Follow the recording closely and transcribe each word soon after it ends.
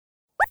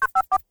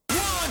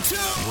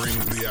bring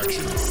the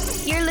action.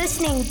 You're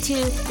listening to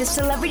The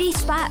Celebrity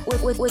Spot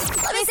with Let me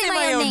say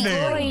my own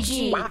name. Lori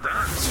G.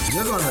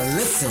 You're gonna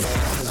listen,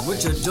 because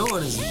what you're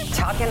doing is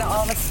Talking to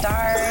all the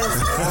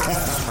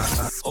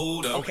stars.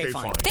 Hold up. Okay,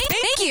 fine.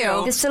 Thank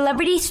you. The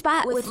Celebrity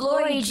Spot with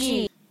Lori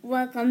G.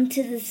 Welcome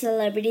to the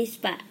Celebrity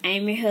Spot.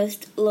 I'm your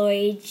host,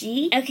 Lori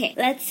G. Okay,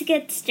 let's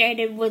get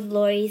started with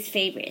Lori's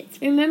favorites.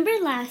 Remember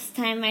last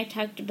time I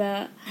talked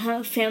about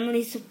how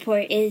family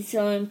support is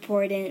so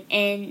important,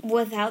 and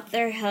without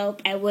their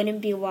help, I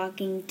wouldn't be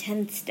walking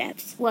 10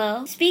 steps.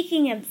 Well,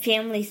 speaking of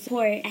family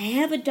support, I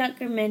have a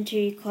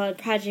documentary called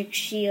Project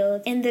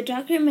Shield, and the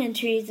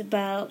documentary is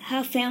about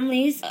how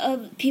families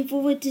of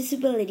people with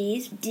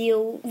disabilities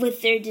deal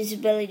with their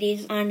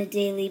disabilities on a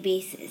daily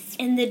basis.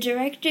 And the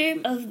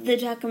director of the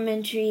documentary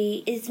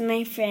is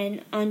my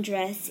friend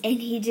Andres,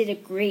 and he did a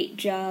great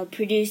job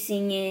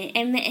producing it.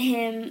 I met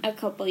him a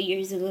couple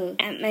years ago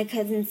at my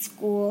cousin's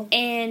school,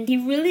 and he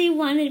really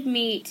wanted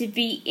me to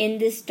be in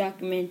this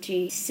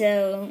documentary,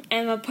 so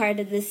I'm a part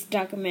of this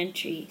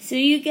documentary. So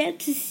you get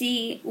to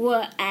see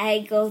what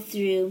I go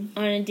through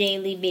on a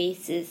daily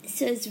basis.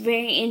 So it's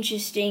very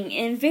interesting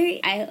and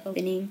very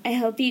eye-opening. I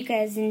hope you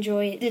guys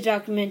enjoy the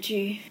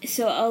documentary,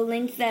 so I'll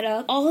link that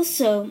up.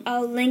 Also,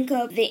 I'll link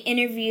up the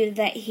interview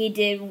that he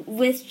did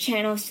with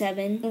Channel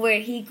 7, where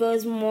he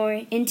goes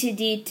more into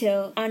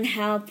detail on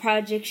how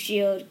Project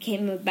Shield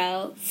came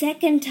about.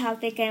 Second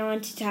topic I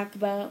want to talk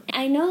about.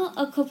 I know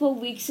a couple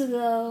weeks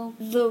ago,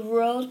 the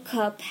World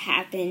Cup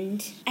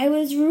happened. I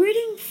was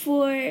rooting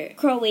for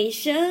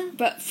Croatia,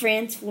 but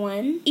France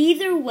won.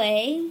 Either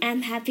way,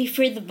 I'm happy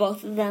for the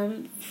both of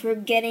them for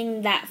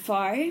getting that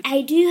far.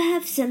 I do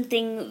have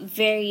something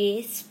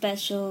very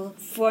special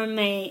for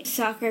my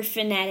soccer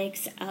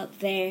fanatics out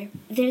there.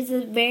 There's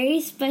a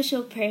very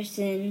special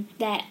person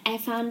that I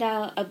found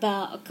out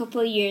about a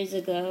couple years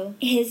ago.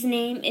 His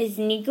name is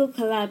Nico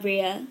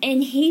Calabria,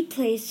 and he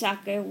plays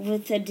soccer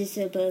with a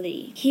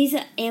disability. He's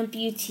an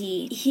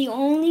amputee. He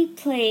only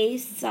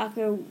plays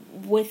soccer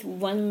with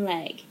one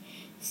leg.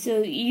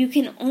 So you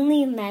can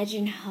only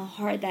imagine how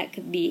hard that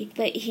could be.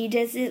 But he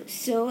does it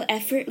so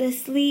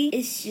effortlessly.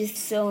 It's just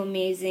so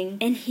amazing.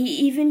 And he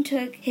even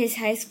took his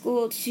high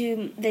school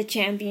to the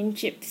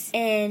championships,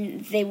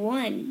 and they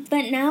won.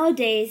 But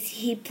nowadays,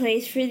 he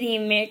plays for the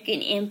American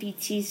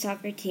Amputee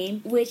Soccer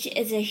Team, which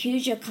is a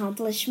huge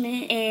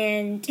accomplishment.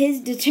 And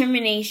his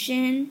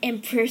determination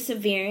and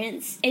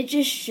perseverance, it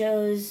just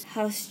shows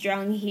how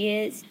strong he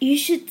is. You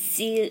should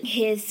see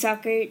his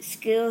soccer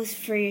skills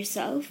for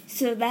yourself.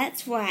 So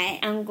that's why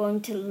I'm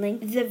going to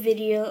link the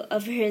video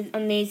of her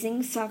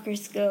amazing soccer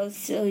skills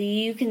so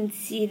you can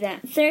see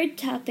that. Third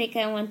topic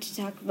I want to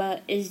talk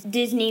about is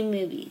Disney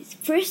movies.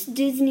 First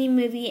Disney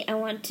movie I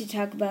want to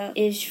talk about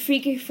is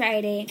Freaky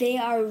Friday. They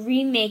are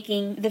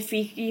remaking the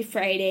Freaky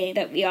Friday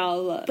that we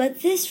all love.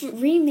 But this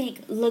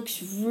remake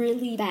looks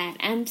really bad.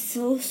 I'm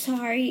so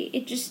sorry.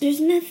 There's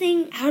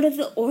nothing out of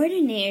the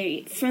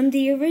ordinary from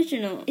the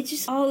original. It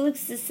just all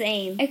looks the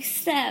same.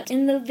 Except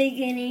in the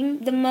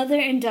beginning, the mother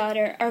and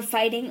daughter are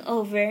fighting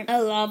over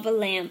a lava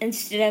lamp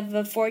instead of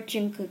a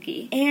fortune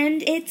cookie.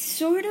 And it's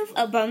sort of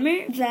a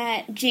bummer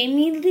that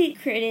Jamie Lee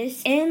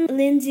Curtis and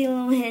Lindsay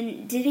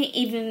Lohan didn't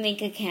even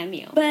make a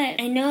cameo.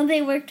 But I know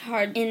they worked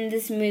hard in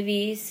this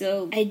movie,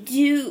 so I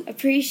do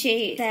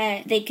appreciate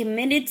that they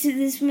committed to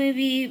this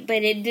movie,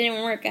 but it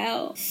didn't work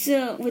out.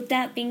 So with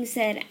that being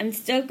said, I'm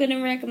still going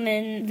to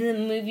recommend the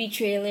movie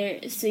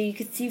trailer so you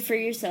can see for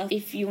yourself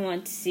if you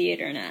want to see it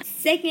or not.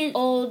 Second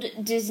old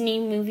Disney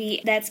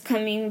movie that's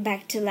coming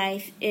back to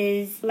life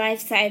is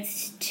Life Size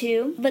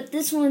 2, but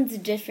this one's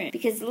different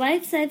because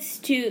Life Size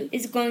 2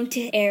 is going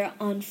to air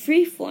on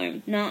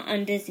Freeform, not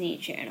on Disney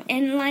Channel.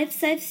 And Life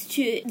Size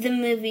 2, the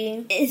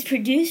movie, is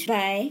produced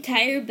by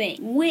Tyra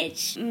Banks,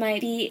 which might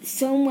be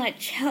so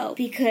much help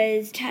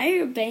because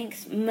Tyra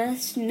Banks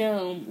must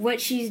know what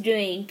she's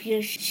doing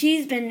because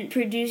she's been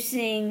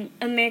producing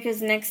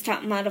America's Next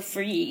Top Model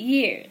for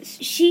years.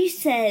 She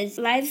says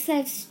Life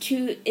Size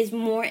 2 is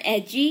more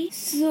edgy,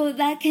 so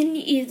that can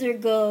either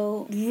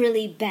go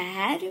really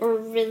bad or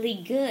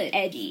really good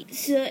edgy.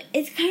 So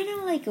it's kind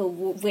of like a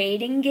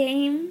waiting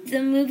game.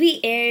 The movie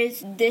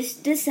airs this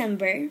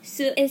December,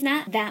 so it's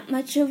not that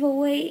much of a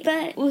wait,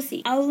 but we'll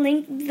see. I'll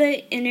link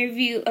the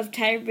interview of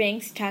Tyra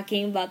Banks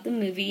talking about the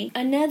movie.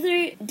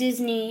 Another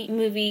Disney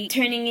movie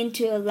turning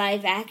into a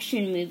live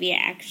action movie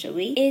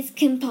actually is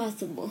Kim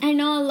Possible. I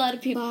know a lot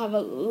of people have a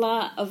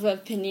lot of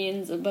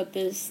opinions about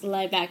this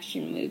live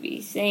action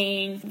movie,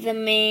 saying the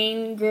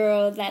main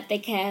girl that they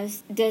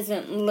cast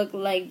doesn't look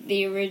like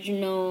the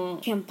original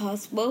Kim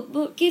Possible,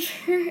 but give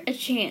her a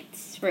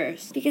chance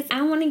first because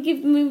I want to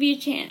give the movie a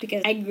chance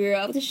because I grew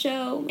up with the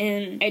show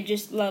and I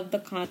just love the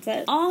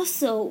concept.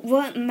 Also,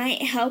 what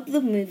might help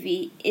the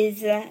movie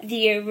is that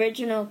the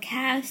original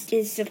cast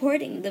is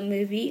supporting the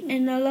movie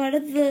and a lot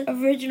of the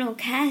original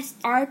cast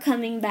are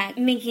coming back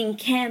making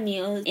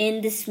cameos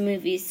in this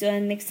movie, so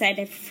I'm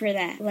excited for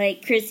that,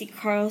 like Chrissy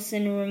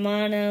Carlson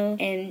Romano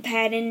and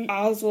Patton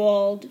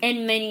Oswalt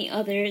and many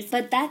others,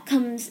 but that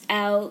comes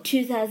out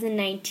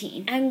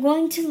 2019. I'm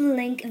going to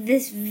link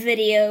this video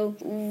video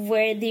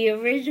where the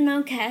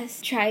original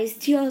cast tries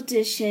to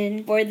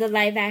audition for the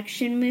live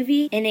action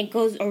movie and it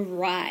goes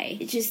awry.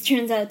 It just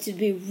turns out to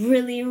be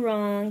really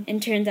wrong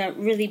and turns out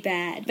really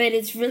bad. But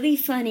it's really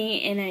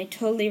funny and I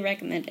totally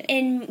recommend it.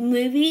 In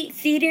movie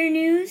theater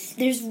news,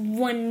 there's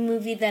one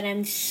movie that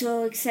I'm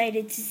so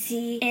excited to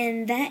see,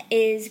 and that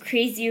is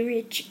Crazy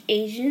Rich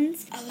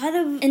Asians. A lot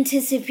of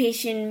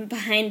anticipation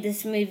behind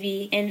this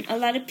movie, and a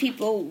lot of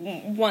people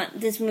want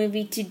this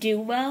movie to do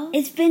well.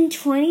 It's been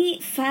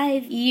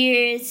 25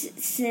 years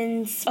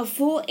since a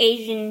full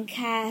Asian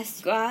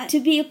cast got to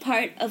be a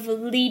part of a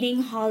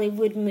leading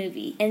Hollywood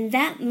movie, and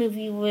that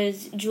movie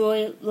was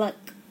Joy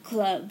Luck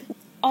Club.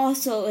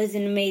 Also is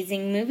an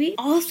amazing movie.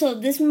 Also,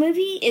 this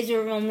movie is a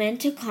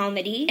romantic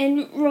comedy,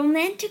 and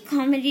romantic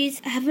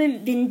comedies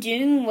haven't been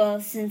doing well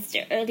since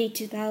the early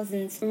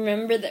 2000s.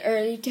 Remember the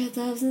early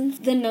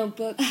 2000s? The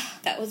Notebook.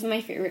 That was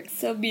my favorite.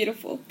 So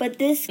beautiful. But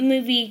this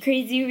movie,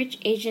 Crazy Rich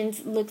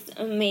Asians, looks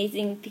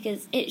amazing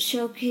because it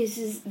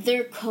showcases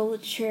their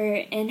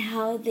culture and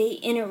how they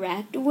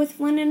interact with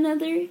one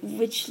another,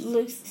 which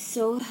looks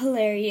so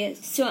hilarious.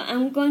 So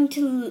I'm going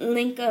to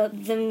link up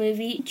the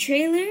movie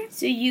trailer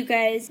so you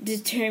guys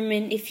determine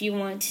if you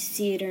want to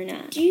see it or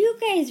not. Do you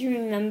guys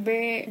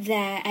remember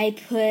that I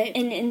put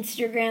an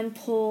Instagram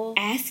poll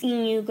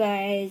asking you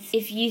guys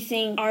if you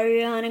think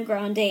Ariana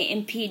Grande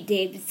and Pete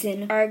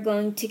Davidson are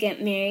going to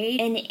get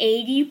married? And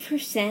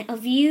 80%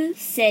 of you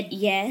said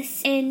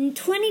yes, and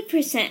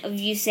 20% of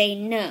you say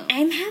no.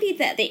 I'm happy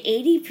that the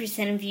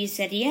 80% of you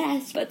said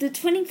yes, but the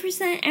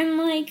 20%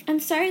 I'm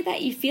sorry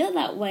that you feel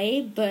that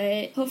way,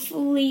 but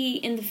hopefully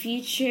in the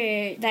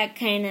future that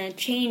kind of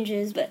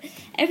changes. But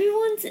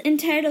everyone's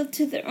entitled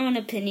to their own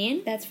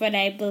opinion. That's what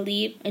I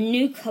believe. A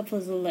new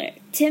couples alert.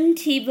 Tim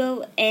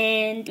Tebow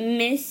and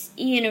Miss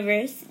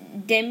Universe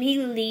Demi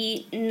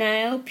Lee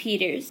Niall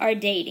Peters are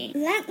dating.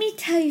 Let me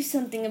tell you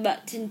something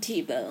about Tim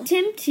Tebow.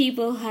 Tim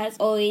Tebow has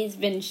always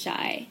been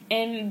shy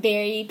and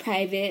very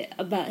private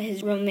about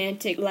his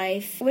romantic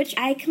life, which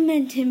I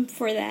commend him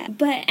for that.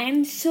 But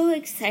I'm so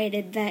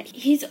excited that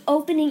he's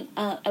opening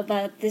up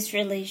about this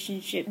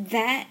relationship.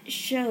 That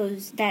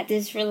shows that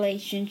this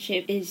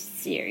relationship is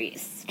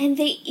serious. And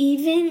they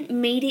even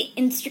made it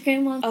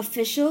Instagram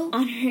official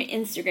on her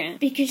Instagram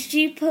because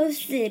she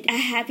posted a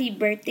happy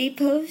birthday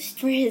post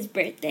for his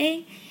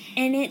birthday.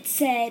 And it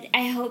said,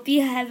 "I hope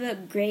you have a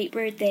great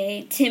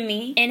birthday,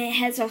 Timmy." And it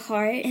has a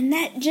heart. And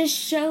that just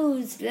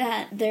shows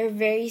that they're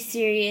very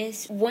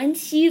serious.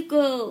 Once you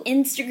go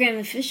Instagram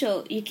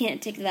official, you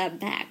can't take that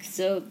back.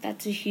 So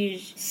that's a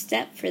huge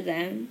step for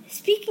them.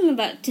 Speaking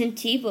about Tim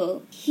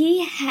Tebow,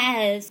 he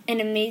has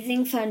an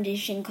amazing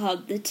foundation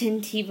called the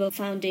Tim Tebow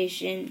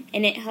Foundation.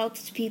 And it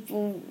helps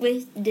people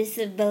with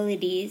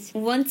disabilities.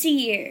 Once a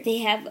year, they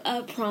have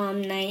a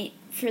prom night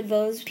for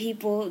those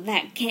people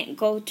that can't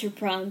go to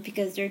prom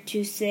because they're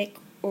too sick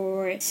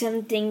or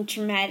something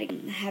traumatic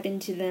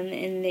happened to them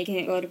and they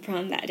can't go to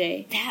prom that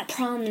day. That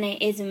prom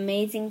night is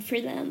amazing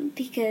for them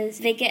because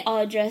they get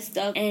all dressed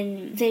up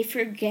and they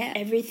forget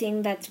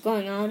everything that's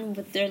going on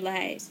with their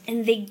lives.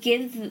 And they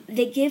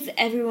give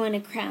everyone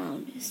a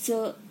crown.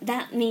 So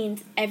that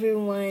means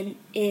everyone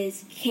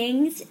is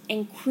kings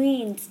and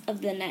queens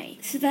of the night.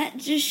 So that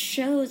just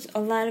shows a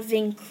lot of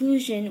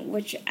inclusion,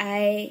 which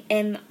I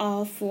am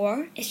all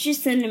for. It's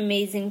just an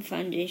amazing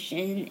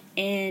foundation,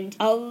 and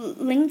I'll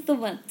link the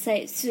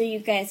website so you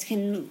guys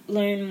can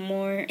learn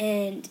more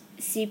and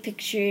see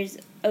pictures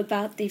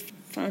about the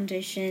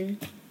foundation.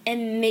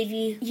 And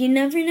maybe, you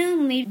never know,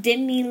 maybe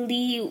Demi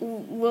Lee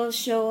will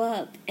show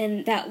up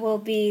and that will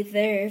be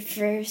their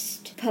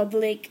first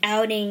public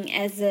outing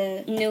as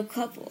a new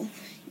couple.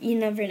 You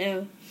never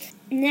know.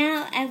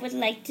 Now I would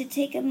like to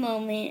take a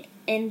moment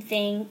and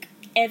thank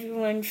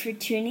everyone for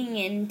tuning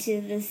in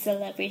to the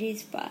Celebrity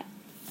Spot.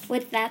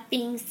 With that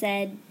being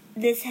said,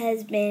 this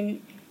has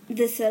been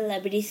the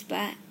Celebrity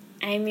Spot.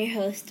 I'm your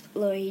host,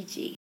 Lori G.